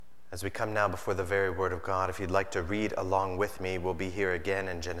As we come now before the very word of God, if you'd like to read along with me, we'll be here again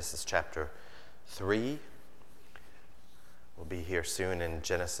in Genesis chapter 3. We'll be here soon in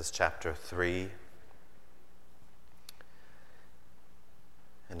Genesis chapter 3.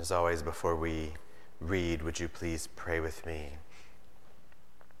 And as always, before we read, would you please pray with me?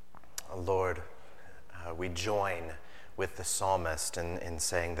 Lord, we join with the psalmist in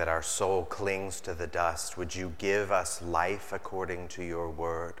saying that our soul clings to the dust. Would you give us life according to your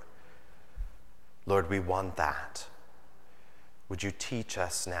word? Lord, we want that. Would you teach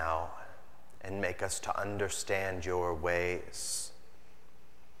us now and make us to understand your ways?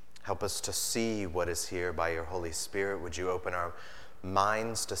 Help us to see what is here by your Holy Spirit. Would you open our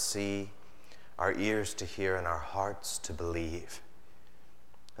minds to see, our ears to hear, and our hearts to believe?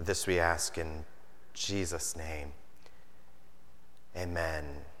 This we ask in Jesus' name. Amen.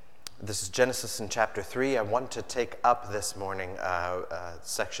 This is Genesis in chapter 3. I want to take up this morning a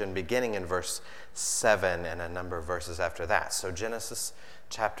section beginning in verse 7 and a number of verses after that. So Genesis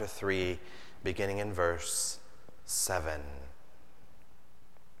chapter 3, beginning in verse 7.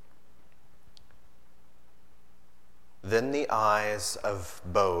 Then the eyes of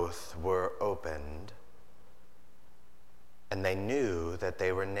both were opened, and they knew that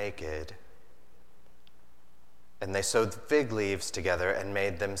they were naked. And they sewed fig leaves together and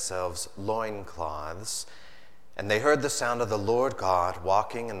made themselves loincloths. And they heard the sound of the Lord God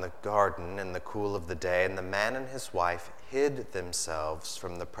walking in the garden in the cool of the day. And the man and his wife hid themselves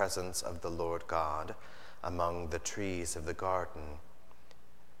from the presence of the Lord God among the trees of the garden.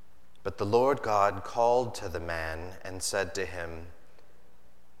 But the Lord God called to the man and said to him,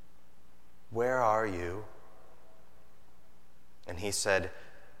 "Where are you?" And he said,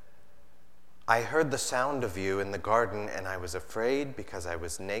 "I heard the sound of you in the garden, and I was afraid because I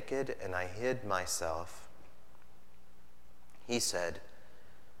was naked, and I hid myself." He said,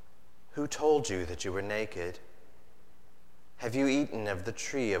 "Who told you that you were naked? Have you eaten of the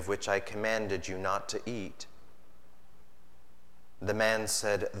tree of which I commanded you not to eat?" The man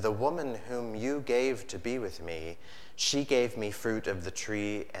said, "The woman whom you gave to be with me, she gave me fruit of the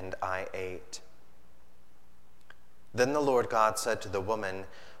tree, and I ate." Then the Lord God said to the woman,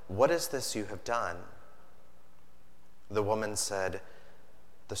 "What is this you have done?" The woman said,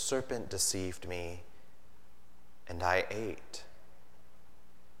 "The serpent deceived me, and I ate."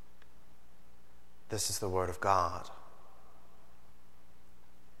 This is the word of God.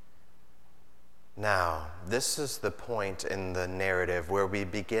 Now, this is the point in the narrative where we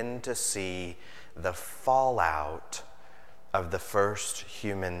begin to see the fallout of the first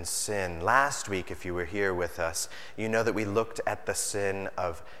human sin. Last week, if you were here with us, you know that we looked at the sin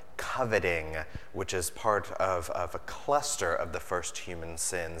of coveting, which is part of a cluster of the first human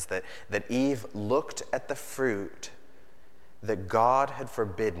sins, that Eve looked at the fruit that God had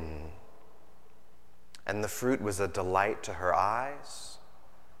forbidden, and the fruit was a delight to her eyes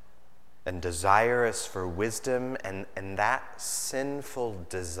and desirous for wisdom, and that sinful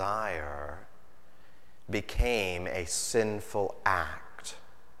desire became a sinful act.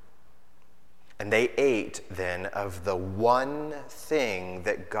 And they ate then of the one thing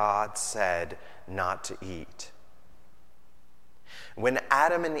that God said not to eat. When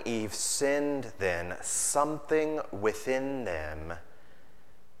Adam and Eve sinned then, something within them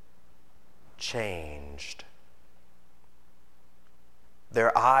changed.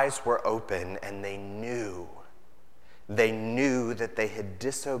 Their eyes were open, and they knew that they had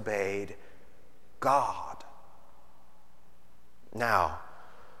disobeyed God. Now,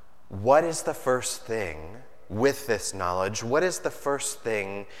 what is the first thing with this knowledge? What is the first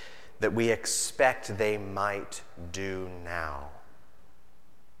thing that we expect they might do now?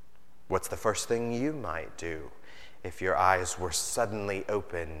 What's the first thing you might do if your eyes were suddenly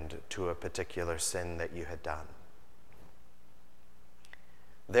opened to a particular sin that you had done?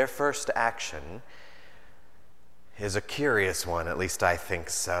 Their first action is a curious one, at least I think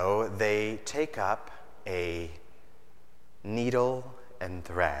so. They take up a needle and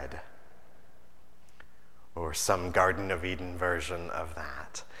thread, or some Garden of Eden version of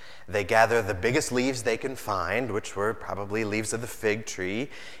that. They gather the biggest leaves they can find, which were probably leaves of the fig tree,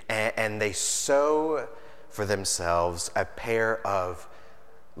 and they sew for themselves a pair of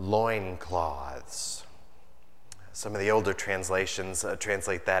loincloths. Some of the older translations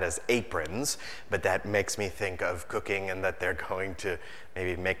translate that as aprons, but that makes me think of cooking and that they're going to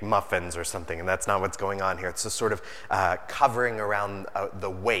maybe make muffins or something, and that's not what's going on here. It's a sort of covering around the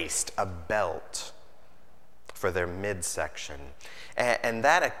waist, a belt for their midsection. And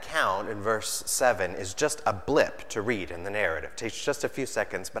that account in verse 7 is just a blip to read in the narrative. It takes just a few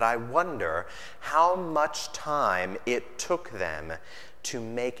seconds, but I wonder how much time it took them to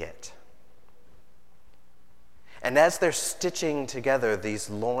make it. And as they're stitching together these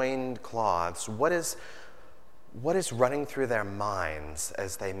loin cloths, what is running through their minds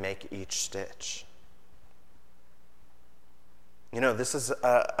as they make each stitch? This is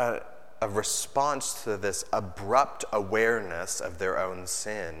a response to this abrupt awareness of their own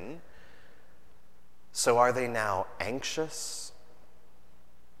sin. So are they now anxious,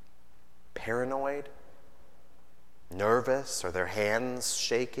 paranoid, nervous? Are their hands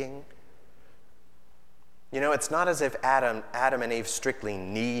shaking? It's not as if Adam and Eve strictly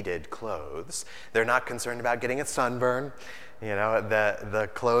needed clothes. They're not concerned about getting a sunburn. The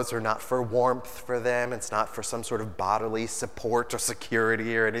clothes are not for warmth for them. It's not for some sort of bodily support or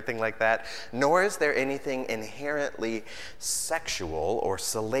security or anything like that. Nor is there anything inherently sexual or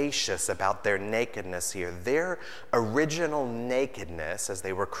salacious about their nakedness here. Their original nakedness, as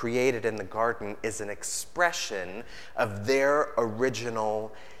they were created in the garden, is an expression of their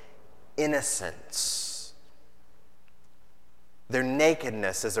original innocence. Their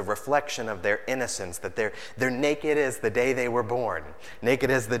nakedness is a reflection of their innocence, that they're naked as the day they were born, naked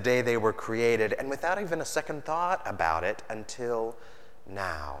as the day they were created, and without even a second thought about it until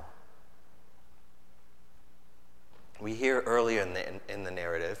now. We hear earlier in the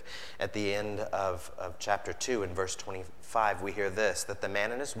narrative, at the end of chapter 2, in verse 25, we hear this, that the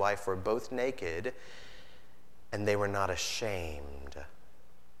man and his wife were both naked, and they were not ashamed.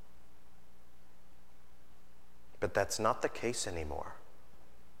 But that's not the case anymore.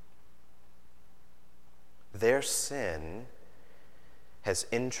 Their sin has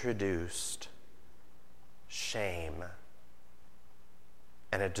introduced shame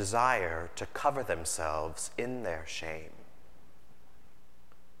and a desire to cover themselves in their shame.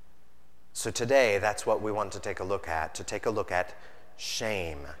 So today, that's what we want to take a look at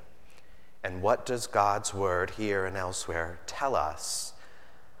shame. And what does God's word here and elsewhere tell us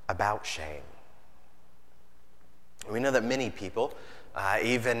about shame? We know that many people,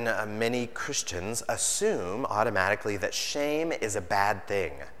 even many Christians, assume automatically that shame is a bad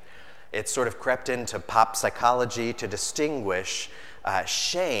thing. It's sort of crept into pop psychology to distinguish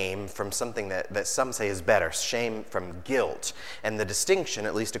shame from something that some say is better, shame from guilt. And the distinction,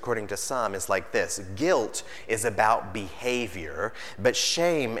 at least according to some, is like this. Guilt is about behavior, but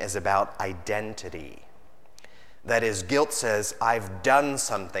shame is about identity. That is, guilt says, I've done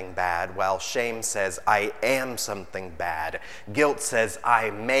something bad, while shame says, I am something bad. Guilt says,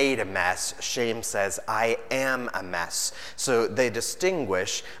 I made a mess. Shame says, I am a mess. So they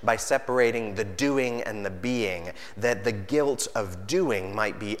distinguish by separating the doing and the being, that the guilt of doing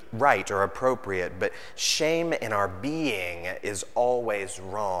might be right or appropriate, but shame in our being is always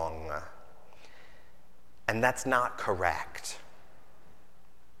wrong. And that's not correct.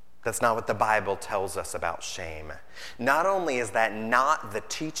 That's not what the Bible tells us about shame. Not only is that not the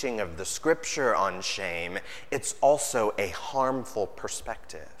teaching of the Scripture on shame, it's also a harmful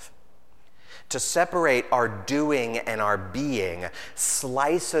perspective. To separate our doing and our being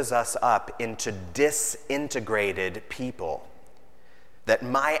slices us up into disintegrated people. That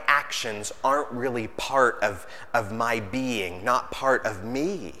my actions aren't really part of my being, not part of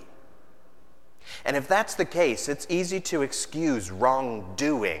me. And if that's the case, it's easy to excuse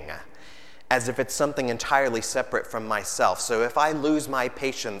wrongdoing as if it's something entirely separate from myself. So if I lose my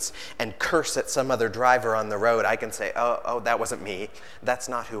patience and curse at some other driver on the road, I can say, oh, that wasn't me. That's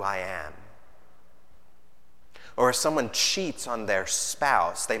not who I am. Or if someone cheats on their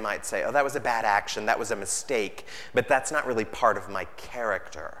spouse, they might say, oh, that was a bad action, that was a mistake, but that's not really part of my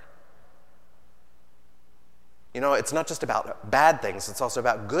character. It's not just about bad things, it's also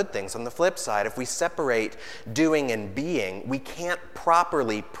about good things. On the flip side, if we separate doing and being, we can't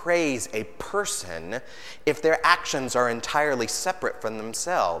properly praise a person if their actions are entirely separate from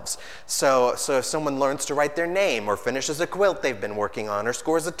themselves. So if someone learns to write their name, or finishes a quilt they've been working on, or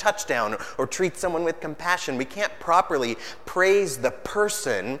scores a touchdown, or treats someone with compassion, we can't properly praise the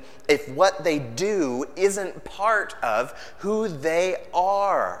person if what they do isn't part of who they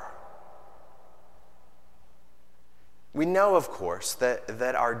are. We know, of course,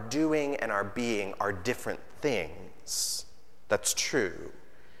 that our doing and our being are different things. That's true.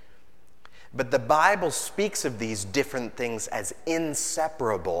 But the Bible speaks of these different things as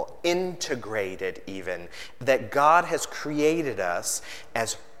inseparable, integrated even, that God has created us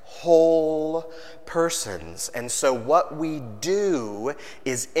as whole persons. And so what we do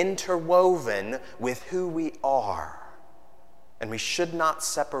is interwoven with who we are. And we should not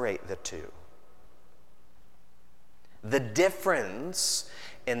separate the two. The difference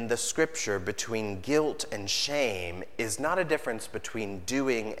in the Scripture between guilt and shame is not a difference between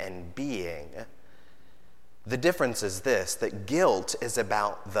doing and being, The difference is this, that guilt is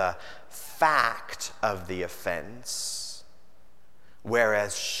about the fact of the offense,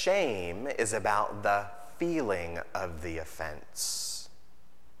 whereas shame is about the feeling of the offense.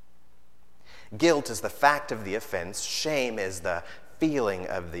 Guilt is the fact of the offense. Shame is the feeling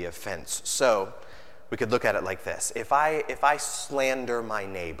of the offense. So we could look at it like this. If I slander my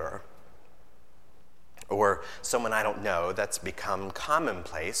neighbor, or someone I don't know, that's become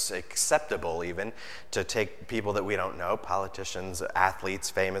commonplace, acceptable even, to take people that we don't know, politicians, athletes,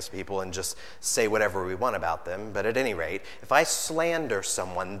 famous people, and just say whatever we want about them. But at any rate, if I slander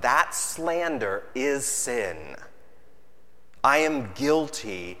someone, that slander is sin. I am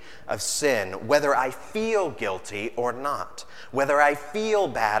guilty of sin, whether I feel guilty or not, whether I feel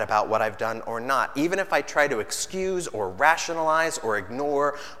bad about what I've done or not. Even if I try to excuse or rationalize or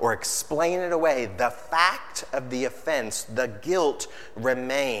ignore or explain it away, the fact of the offense, the guilt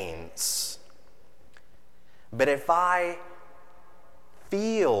remains. But if I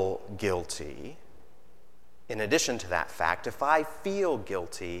feel guilty, in addition to that fact, if I feel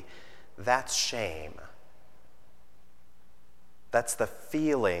guilty, that's shame. That's the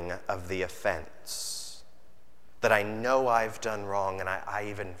feeling of the offense, that I know I've done wrong and I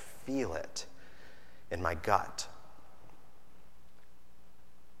even feel it in my gut.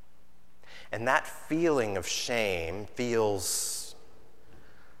 And that feeling of shame feels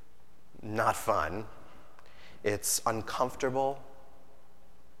not fun. It's uncomfortable,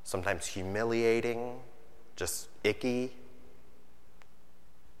 sometimes humiliating, just icky.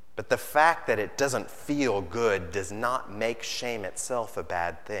 But the fact that it doesn't feel good does not make shame itself a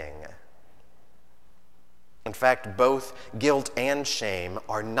bad thing. In fact, both guilt and shame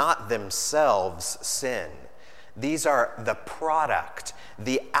are not themselves sin. These are the product,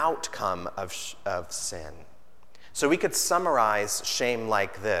 the outcome of sin. So we could summarize shame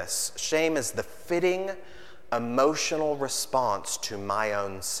like this. Shame is the fitting emotional response to my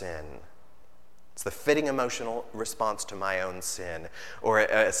own sin. It's the fitting emotional response to my own sin. Or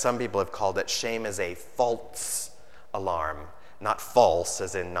as some people have called it, shame is a false alarm. Not false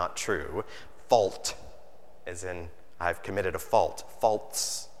as in not true. Fault as in I've committed a fault.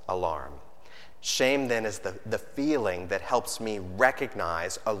 False alarm. Shame then is the feeling that helps me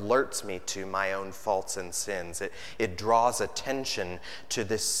recognize, alerts me to my own faults and sins. It draws attention to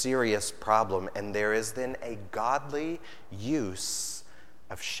this serious problem, and there is then a godly use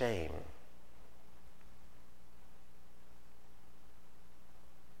of shame.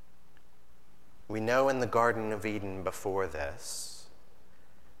 We know in the Garden of Eden before this,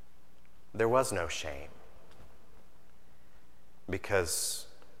 there was no shame because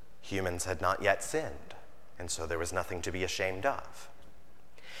humans had not yet sinned, and so there was nothing to be ashamed of.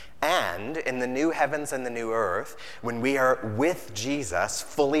 And in the new heavens and the new earth, when we are with Jesus,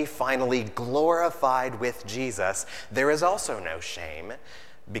 fully, finally glorified with Jesus, there is also no shame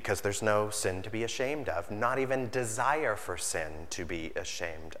because there's no sin to be ashamed of, not even desire for sin to be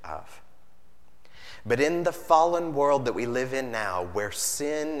ashamed of. But in the fallen world that we live in now, where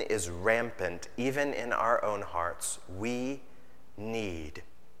sin is rampant, even in our own hearts, we need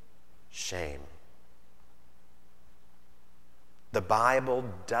shame. The Bible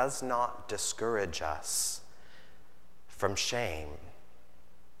does not discourage us from shame.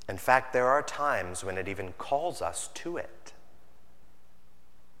 In fact, there are times when it even calls us to it.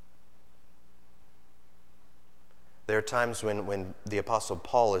 There are times when the Apostle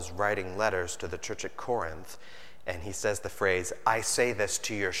Paul is writing letters to the church at Corinth, and he says the phrase, "I say this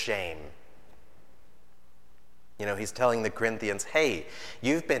to your shame." You know, he's telling the Corinthians, hey,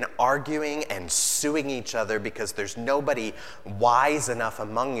 you've been arguing and suing each other because there's nobody wise enough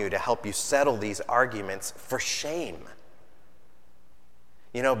among you to help you settle these arguments. For shame.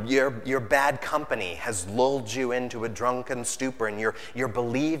 You know, your bad company has lulled you into a drunken stupor and you're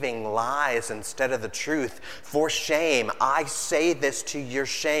believing lies instead of the truth. For shame. I say this to your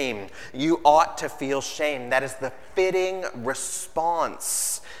shame. You ought to feel shame. That is the fitting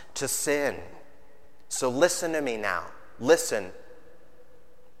response to sin. So listen to me now. Listen.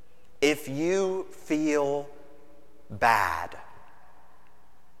 If you feel bad,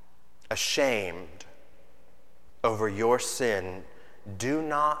 ashamed over your sin, do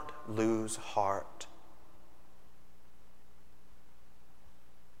not lose heart.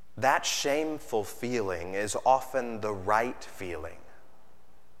 That shameful feeling is often the right feeling.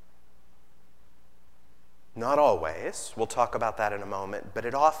 Not always. We'll talk about that in a moment, but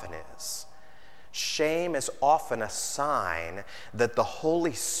it often is. Shame is often a sign that the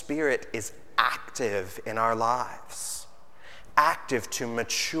Holy Spirit is active in our lives, active to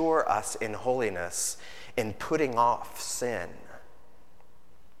mature us in holiness, in putting off sin.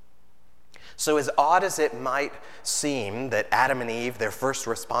 So as odd as it might seem that Adam and Eve, their first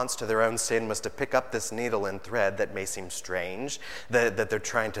response to their own sin was to pick up this needle and thread, that may seem strange, that they're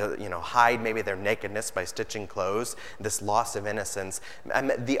trying to hide maybe their nakedness by stitching clothes, this loss of innocence.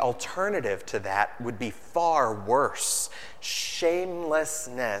 The alternative to that would be far worse.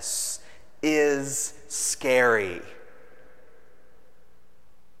 Shamelessness is scary.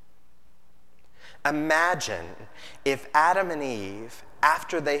 Imagine if Adam and Eve,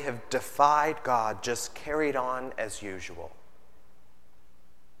 after they have defied God, just carried on as usual.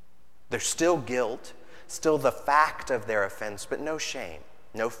 There's still guilt, still the fact of their offense, but no shame,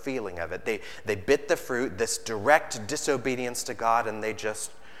 no feeling of it. They bit the fruit, this direct disobedience to God, and they just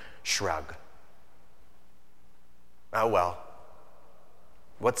shrug. Oh well,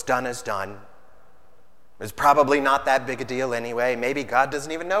 what's done is done. It's probably not that big a deal anyway. Maybe God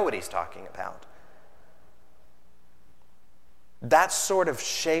doesn't even know what he's talking about. That sort of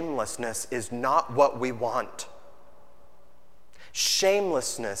shamelessness is not what we want.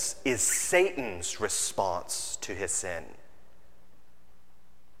 Shamelessness is Satan's response to his sin.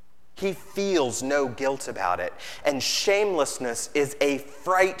 He feels no guilt about it. And shamelessness is a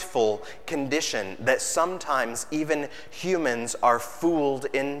frightful condition that sometimes even humans are fooled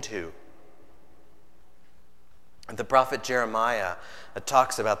into. The prophet Jeremiah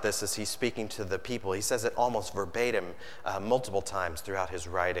talks about this as he's speaking to the people. He says it almost verbatim multiple times throughout his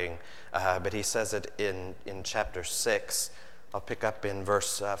writing, but he says it in chapter 6. I'll pick up in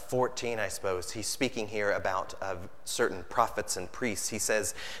verse 14, I suppose. He's speaking here about certain prophets and priests. He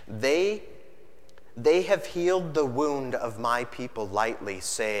says, they have healed the wound of my people lightly,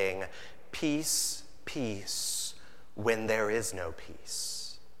 saying, peace, peace, when there is no peace.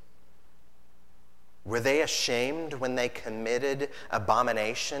 Were they ashamed when they committed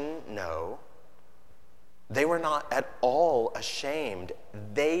abomination? No. They were not at all ashamed.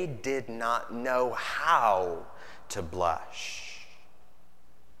 They did not know how to blush.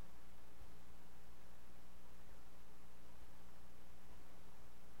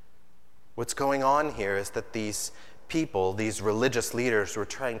 What's going on here is that these people, these religious leaders, were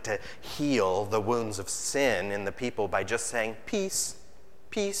trying to heal the wounds of sin in the people by just saying, peace,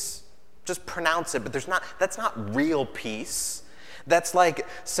 peace. Just pronounce it, but that's not real peace. That's like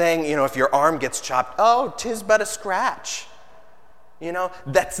saying, if your arm gets chopped, oh, 'tis but a scratch.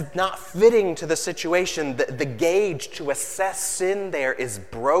 That's not fitting to the situation. The gauge to assess sin there is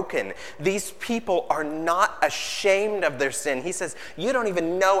broken. These people are not ashamed of their sin. He says, you don't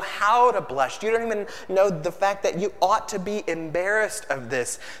even know how to blush. You don't even know the fact that you ought to be embarrassed of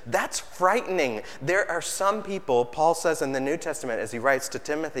this. That's frightening. There are some people, Paul says in the New Testament as he writes to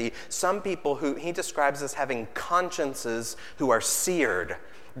Timothy, some people who he describes as having consciences who are seared.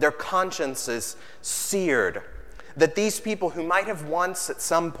 Their consciences seared. That these people who might have once at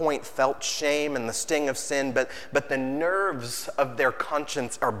some point felt shame and the sting of sin, but the nerves of their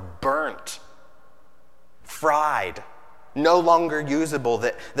conscience are burnt, fried, no longer usable,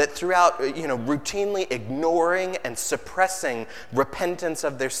 that throughout routinely ignoring and suppressing repentance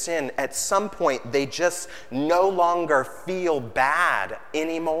of their sin, at some point they just no longer feel bad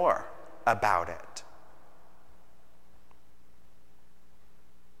anymore about it.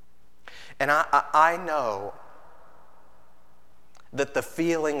 And I know that the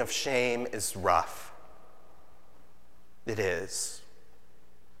feeling of shame is rough. It is.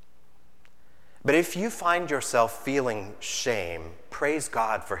 But if you find yourself feeling shame, praise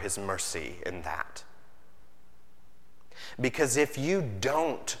God for his mercy in that. Because if you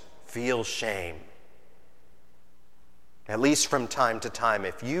don't feel shame, at least from time to time,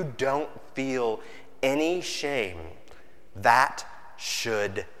 if you don't feel any shame, that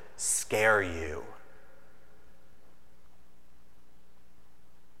should scare you.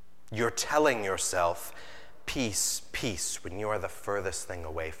 You're telling yourself, peace, peace, when you are the furthest thing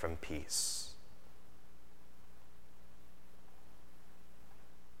away from peace.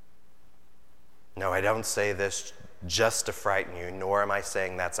 No, I don't say this just to frighten you, nor am I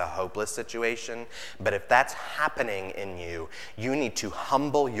saying that's a hopeless situation. But if that's happening in you, you need to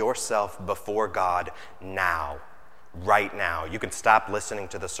humble yourself before God now. Right now. You can stop listening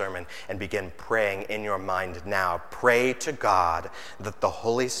to the sermon and begin praying in your mind now. Pray to God that the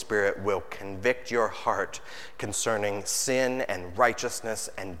Holy Spirit will convict your heart concerning sin and righteousness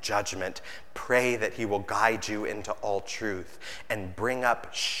and judgment. Pray that he will guide you into all truth and bring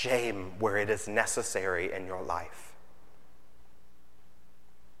up shame where it is necessary in your life.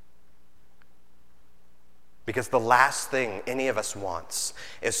 Because the last thing any of us wants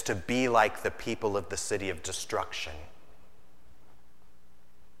is to be like the people of the city of destruction.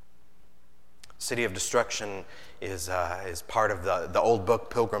 City of Destruction is part of the old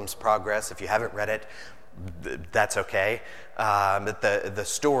book Pilgrim's Progress. If you haven't read it, that's okay. But the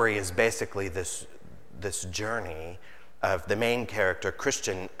story is basically this journey of the main character,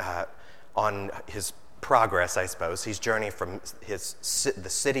 Christian, on his progress, I suppose. He's journeying from the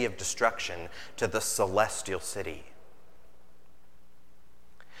city of destruction to the celestial city.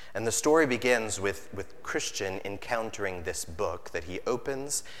 And the story begins with Christian encountering this book that he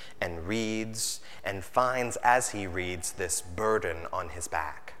opens and reads and finds as he reads this burden on his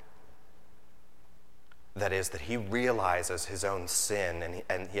back. That is, that he realizes his own sin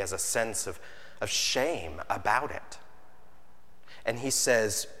and he has a sense of shame about it. And he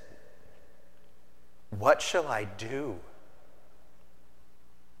says, "What shall I do?"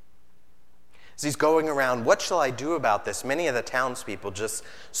 As he's going around, "What shall I do about this?" Many of the townspeople just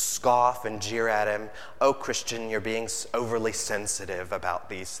scoff and jeer at him. "Oh, Christian, you're being overly sensitive about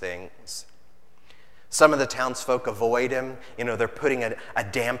these things." Some of the townsfolk avoid him. They're putting a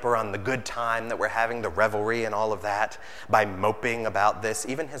damper on the good time that we're having, the revelry and all of that, by moping about this.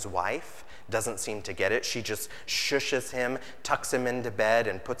 Even his wife doesn't seem to get it. She just shushes him, tucks him into bed,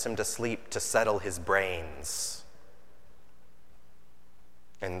 and puts him to sleep to settle his brains.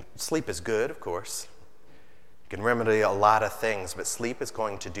 And sleep is good, of course. You can remedy a lot of things, but sleep is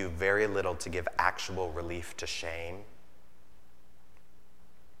going to do very little to give actual relief to shame.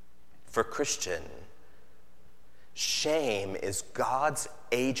 For Christian, shame is God's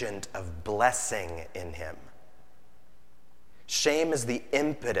agent of blessing in him. Shame is the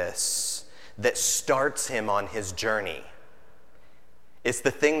impetus that starts him on his journey. It's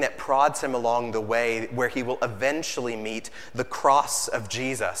the thing that prods him along the way where he will eventually meet the cross of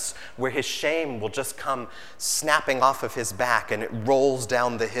Jesus, where his shame will just come snapping off of his back and it rolls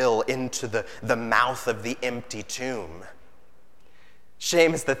down the hill into the mouth of the empty tomb.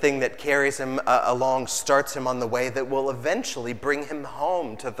 Shame is the thing that carries him along, starts him on the way that will eventually bring him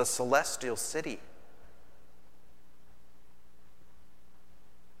home to the celestial city.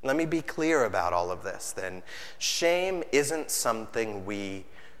 Let me be clear about all of this then. Shame isn't something we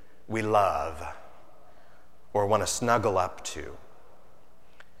love or want to snuggle up to.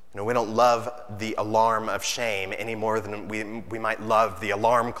 We don't love the alarm of shame any more than we might love the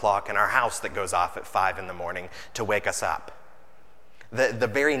alarm clock in our house that goes off at 5 a.m. to wake us up. The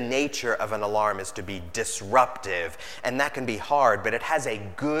very nature of an alarm is to be disruptive, and that can be hard, but it has a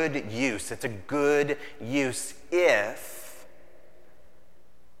good use. It's a good use if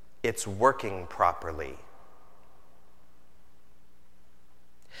it's working properly.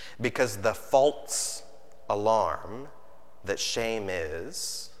 Because the false alarm that shame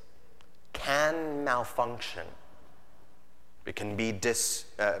is can malfunction. It can be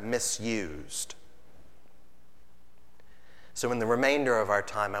misused. So in the remainder of our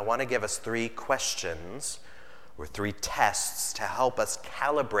time, I want to give us 3 questions or 3 tests to help us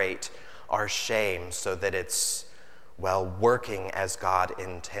calibrate our shame so that it's working as God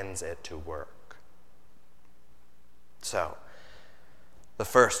intends it to work. So, the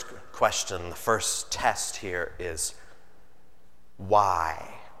first question, the first test here is,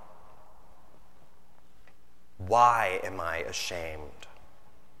 why? Why am I ashamed?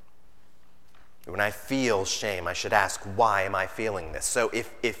 When I feel shame, I should ask, why am I feeling this? So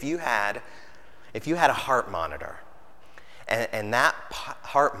if you had a heart monitor, and that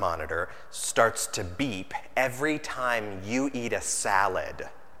heart monitor starts to beep every time you eat a salad,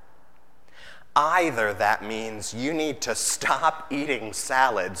 either that means you need to stop eating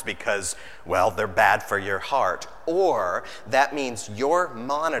salads because, they're bad for your heart, or that means your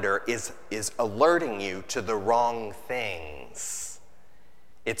monitor is alerting you to the wrong things.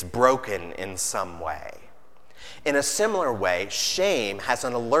 It's broken in some way. In a similar way, shame has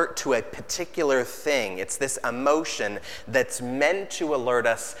an alert to a particular thing. It's this emotion that's meant to alert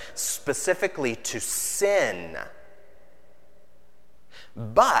us specifically to sin.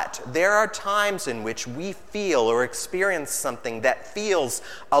 But there are times in which we feel or experience something that feels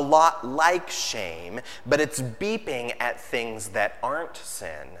a lot like shame, but it's beeping at things that aren't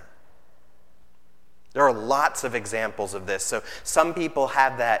sin. There are lots of examples of this. So some people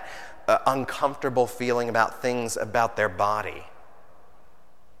have that uncomfortable feeling about things about their body.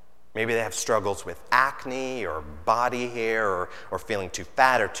 Maybe they have struggles with acne or body hair or feeling too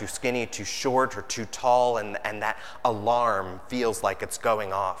fat or too skinny, too short or too tall, and that alarm feels like it's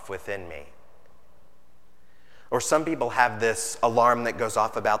going off within me. Or some people have this alarm that goes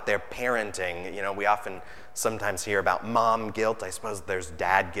off about their parenting. We often sometimes hear about mom guilt. I suppose there's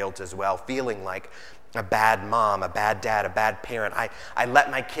dad guilt as well, feeling like a bad mom, a bad dad, a bad parent. I let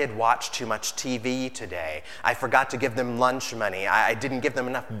my kid watch too much TV today. I forgot to give them lunch money. I didn't give them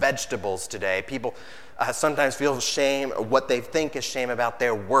enough vegetables today. People sometimes feel shame, what they think is shame about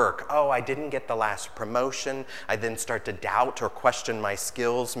their work. Oh, I didn't get the last promotion. I then start to doubt or question my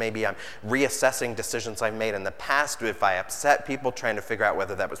skills. Maybe I'm reassessing decisions I've made in the past. If I upset people, trying to figure out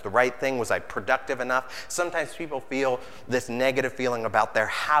whether that was the right thing. Was I productive enough? Sometimes people feel this negative feeling about their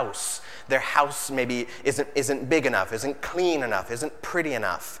house. Their house maybe isn't big enough, isn't clean enough, isn't pretty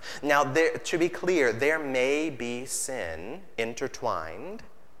enough. Now, to be clear, there may be sin intertwined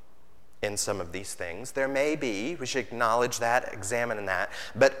in some of these things. There may be, we should acknowledge that, examine that,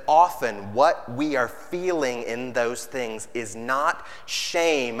 but often what we are feeling in those things is not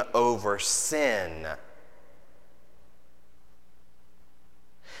shame over sin.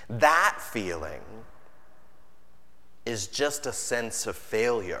 That feeling is just a sense of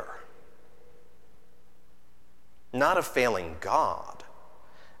failure. Not of failing God,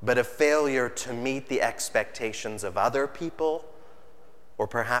 but a failure to meet the expectations of other people, or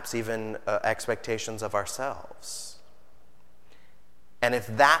perhaps even expectations of ourselves. And if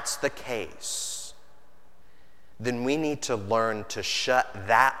that's the case, then we need to learn to shut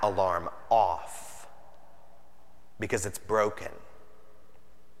that alarm off because it's broken.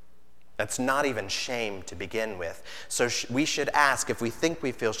 That's not even shame to begin with. So we should ask, if we think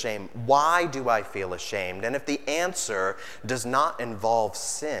we feel shame, why do I feel ashamed? And if the answer does not involve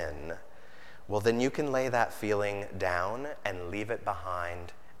sin, well, then you can lay that feeling down and leave it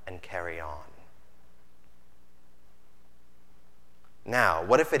behind and carry on. Now,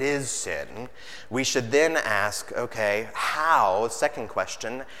 what if it is sin? We should then ask, okay, how, second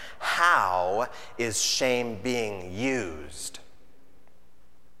question, how is shame being used?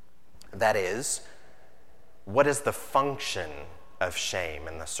 That is, what is the function of shame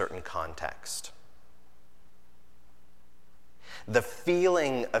in a certain context? The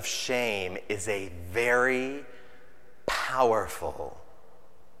feeling of shame is a very powerful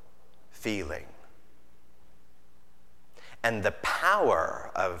feeling. And the power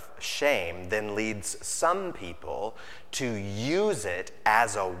of shame then leads some people to use it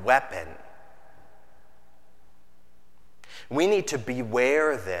as a weapon. We need to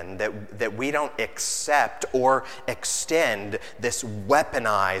beware then that we don't accept or extend this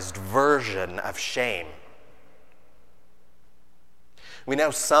weaponized version of shame. We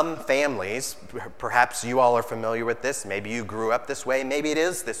know some families, perhaps you all are familiar with this, maybe you grew up this way, maybe it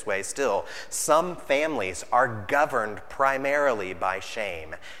is this way still. Some families are governed primarily by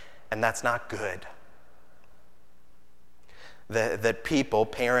shame, and that's not good. That people,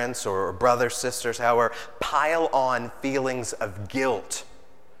 parents or brothers, sisters, however, pile on feelings of guilt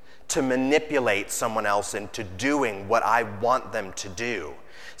to manipulate someone else into doing what I want them to do.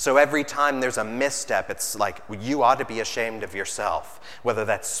 So every time there's a misstep, it's like, you ought to be ashamed of yourself, whether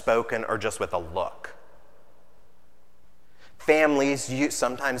that's spoken or just with a look. Families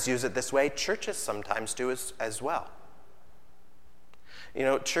sometimes use it this way. Churches sometimes do as well. You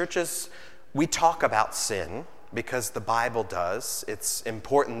know, churches, we talk about sin because the Bible does. It's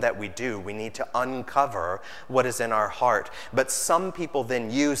important that we do. We need to uncover what is in our heart. But some people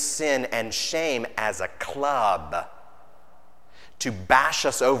then use sin and shame as a club to bash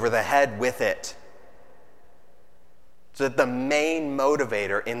us over the head with it. So that the main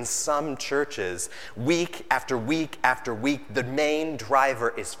motivator in some churches, week after week after week, the main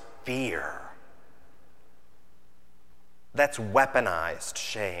driver is fear. That's weaponized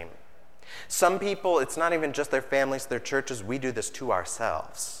shame. Some people, it's not even just their families, their churches, we do this to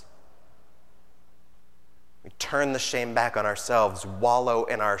ourselves. We turn the shame back on ourselves, wallow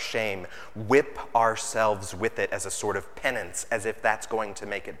in our shame, whip ourselves with it as a sort of penance, as if that's going to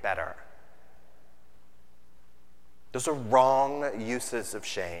make it better. Those are wrong uses of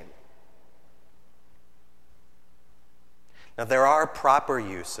shame. Now, there are proper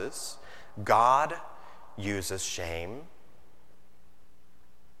uses. God uses shame.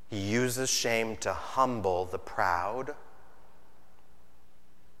 He uses shame to humble the proud.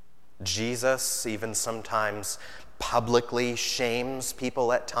 Jesus even sometimes publicly shames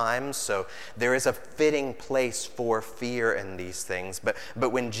people at times, so there is a fitting place for fear in these things. But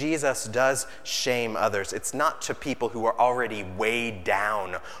when Jesus does shame others, it's not to people who are already weighed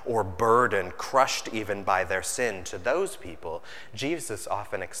down or burdened, crushed even by their sin. To those people, Jesus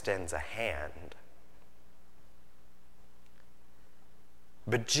often extends a hand.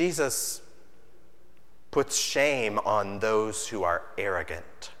 But Jesus puts shame on those who are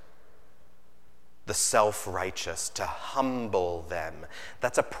arrogant, the self-righteous, to humble them.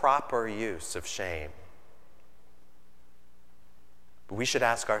 That's a proper use of shame. But we should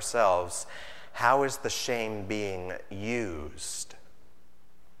ask ourselves, How is the shame being used,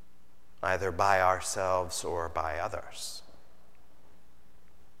 either by ourselves or by others?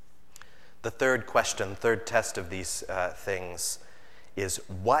 The third question, third test of these things is,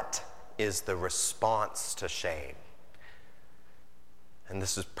 what is the response to shame? And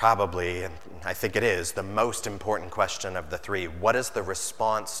this is probably, and I think it is, the most important question of the three. What is the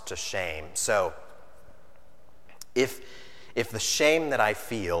response to shame? So, if the shame that I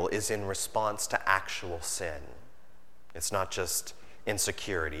feel is in response to actual sin, it's not just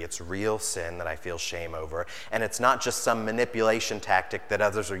insecurity, it's real sin that I feel shame over, and it's not just some manipulation tactic that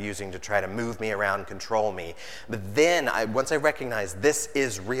others are using to try to move me around, control me, but then once I recognize this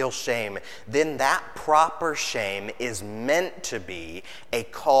is real shame, then that proper shame is meant to be a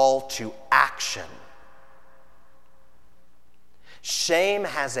call to action. Shame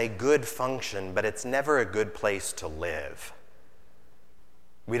has a good function, but it's never a good place to live.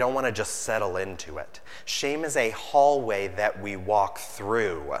 We don't want to just settle into it. Shame is a hallway that we walk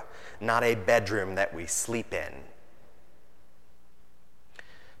through, not a bedroom that we sleep in.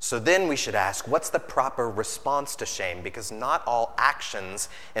 So then we should ask, what's the proper response to shame? Because not all actions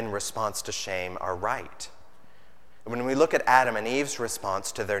in response to shame are right. When we look at Adam and Eve's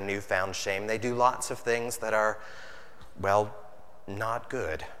response to their newfound shame, they do lots of things that are, well, not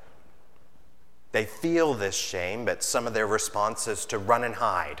good. They feel this shame, but some of their response is to run and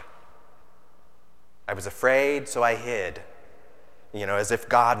hide. I was afraid, so I hid. As if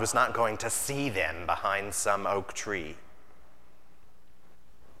God was not going to see them behind some oak tree.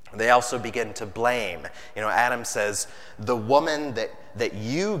 They also begin to blame. Adam says, the woman that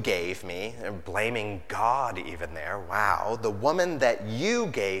you gave me, and blaming God even there, wow, the woman that you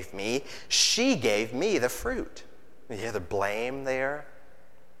gave me, she gave me the fruit. You hear the blame there?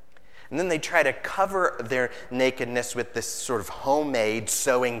 And then they try to cover their nakedness with this sort of homemade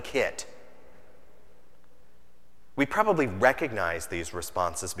sewing kit. We probably recognize these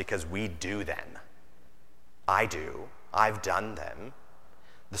responses because we do them. I do. I've done them.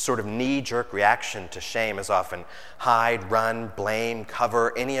 The sort of knee-jerk reaction to shame is often hide, run, blame,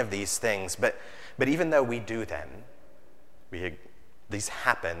 cover, any of these things. But even though we do them, these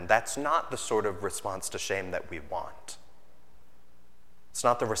happen, that's not the sort of response to shame that we want. It's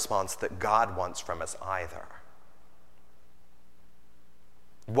not the response that God wants from us either.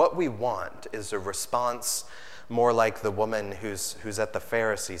 What we want is a response more like the woman who's at the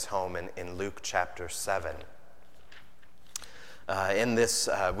Pharisee's home in Luke chapter 7. In this,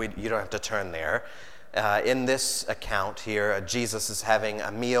 you don't have to turn there. In this account here, Jesus is having a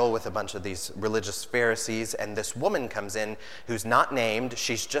meal with a bunch of these religious Pharisees, and this woman comes in who's not named.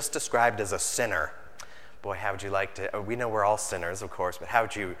 She's just described as a sinner. Boy, how would you like to, we know we're all sinners, of course, but how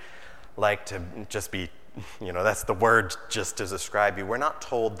would you like to just be, that's the word just to describe you. We're not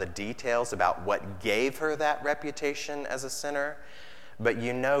told the details about what gave her that reputation as a sinner, but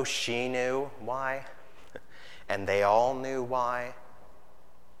she knew why, and they all knew why.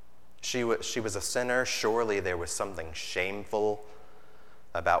 She was a sinner. Surely there was something shameful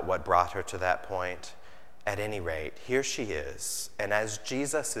about what brought her to that point. At any rate, here she is, and as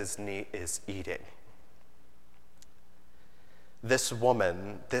Jesus is eating, this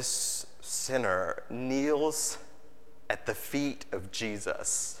woman, this sinner, kneels at the feet of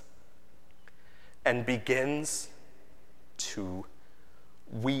Jesus and begins to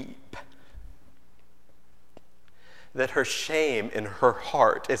weep. That her shame in her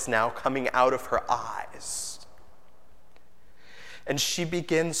heart is now coming out of her eyes. And she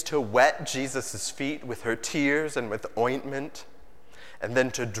begins to wet Jesus' feet with her tears and with ointment, and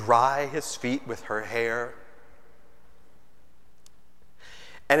then to dry his feet with her hair.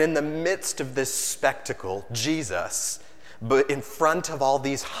 And in the midst of this spectacle, Jesus, but in front of all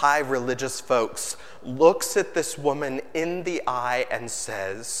these high religious folks, looks at this woman in the eye and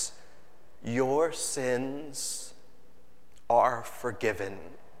says, "Your sins are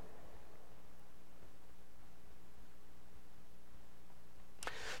forgiven."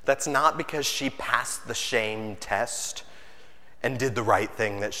 That's not because she passed the shame test and did the right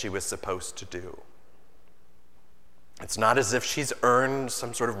thing that she was supposed to do. It's not as if she's earned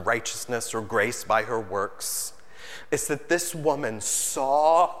some sort of righteousness or grace by her works. It's that this woman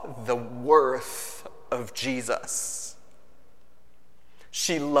saw the worth of Jesus.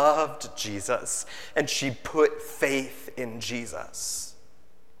 She loved Jesus, and she put faith in Jesus.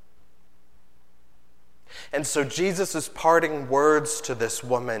 And so Jesus' parting words to this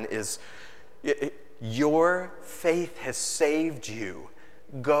woman is, "Your faith has saved you.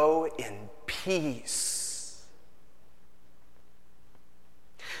 Go in peace."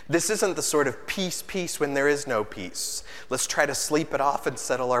 This isn't the sort of peace when there is no peace. Let's try to sleep it off and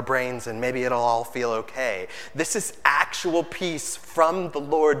settle our brains and maybe it'll all feel okay. This is actual peace from the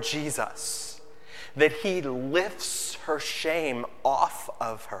Lord Jesus, that he lifts her shame off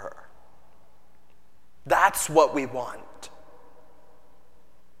of her. That's what we want.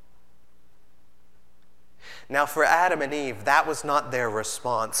 Now, for Adam and Eve, that was not their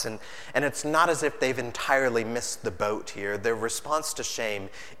response, and it's not as if they've entirely missed the boat here. Their response to shame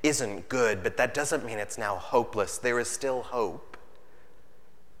isn't good, but that doesn't mean it's now hopeless. There is still hope,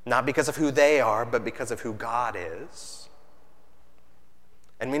 not because of who they are, but because of who God is.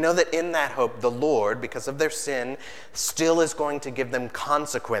 And we know that in that hope, the Lord, because of their sin, still is going to give them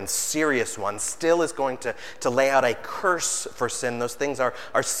consequence, serious ones, still is going to lay out a curse for sin. Those things are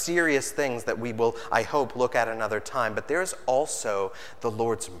serious things that we will, I hope, look at another time. But there is also the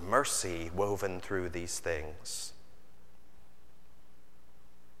Lord's mercy woven through these things.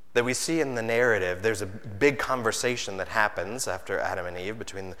 That we see in the narrative, there's a big conversation that happens after Adam and Eve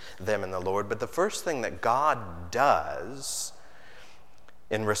between them and the Lord. But the first thing that God does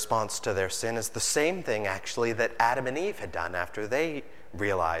in response to their sin is the same thing, actually, that Adam and Eve had done after they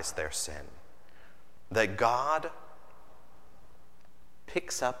realized their sin. That God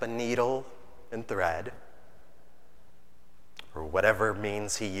picks up a needle and thread, or whatever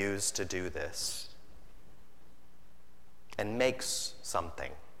means he used to do this, and makes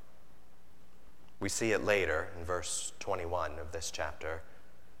something. We see it later in verse 21 of this chapter.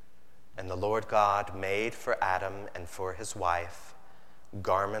 And the Lord God made for Adam and for his wife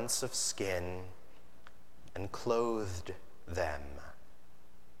garments of skin and clothed them.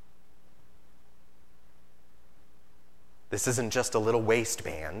 This isn't just a little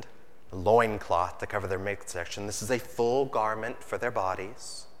waistband, a loincloth to cover their midsection. This is a full garment for their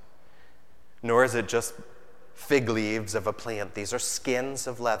bodies. Nor is it just fig leaves of a plant. These are skins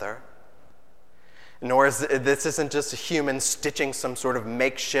of leather. Nor is this isn't just a human stitching some sort of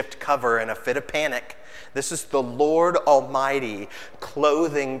makeshift cover in a fit of panic. This is the Lord Almighty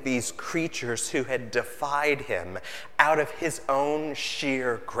clothing these creatures who had defied him out of his own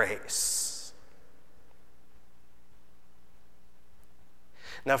sheer grace.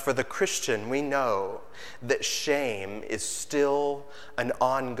 Now, for the Christian, we know that shame is still an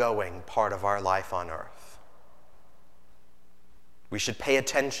ongoing part of our life on earth. We should pay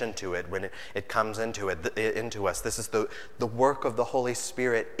attention to it when it comes into us. This is the work of the Holy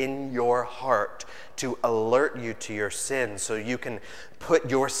Spirit in your heart to alert you to your sin so you can put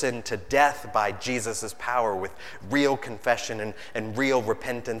your sin to death by Jesus' power with real confession and real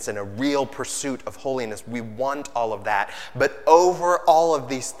repentance and a real pursuit of holiness. We want all of that. But over all of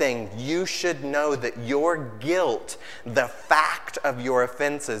these things, you should know that your guilt, the fact of your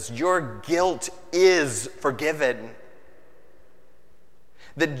offenses, your guilt is forgiven.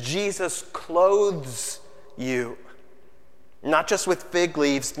 That Jesus clothes you, not just with fig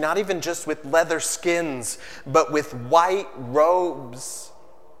leaves, not even just with leather skins, but with white robes.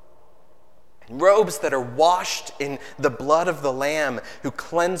 Robes that are washed in the blood of the Lamb who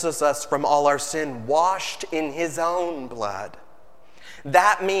cleanses us from all our sin, washed in his own blood.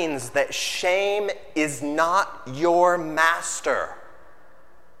 That means that shame is not your master.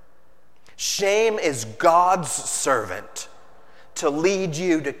 Shame is God's servant to lead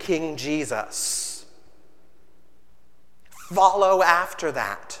you to King Jesus. Follow after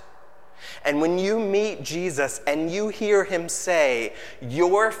that. And when you meet Jesus and you hear him say,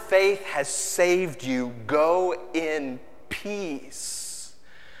 "Your faith has saved you, go in peace,"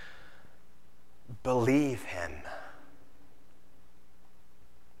 believe him.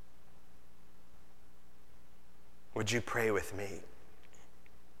 Would you pray with me?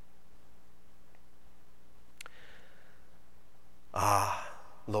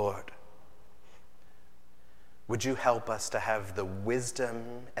 Lord, would you help us to have the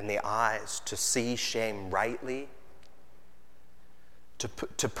wisdom and the eyes to see shame rightly, to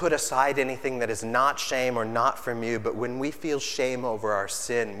put aside anything that is not shame or not from you, but when we feel shame over our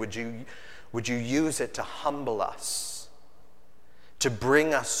sin, would you use it to humble us, to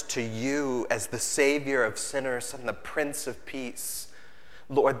bring us to you as the Savior of sinners and the Prince of Peace?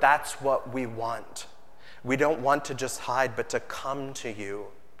 Lord, that's what we want. We don't want to just hide, but to come to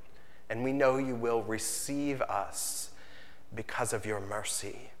you. And we know you will receive us because of your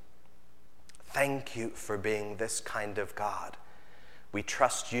mercy. Thank you for being this kind of God. We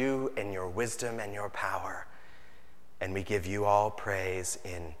trust you in your wisdom and your power. And we give you all praise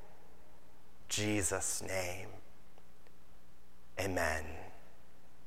in Jesus' name. Amen.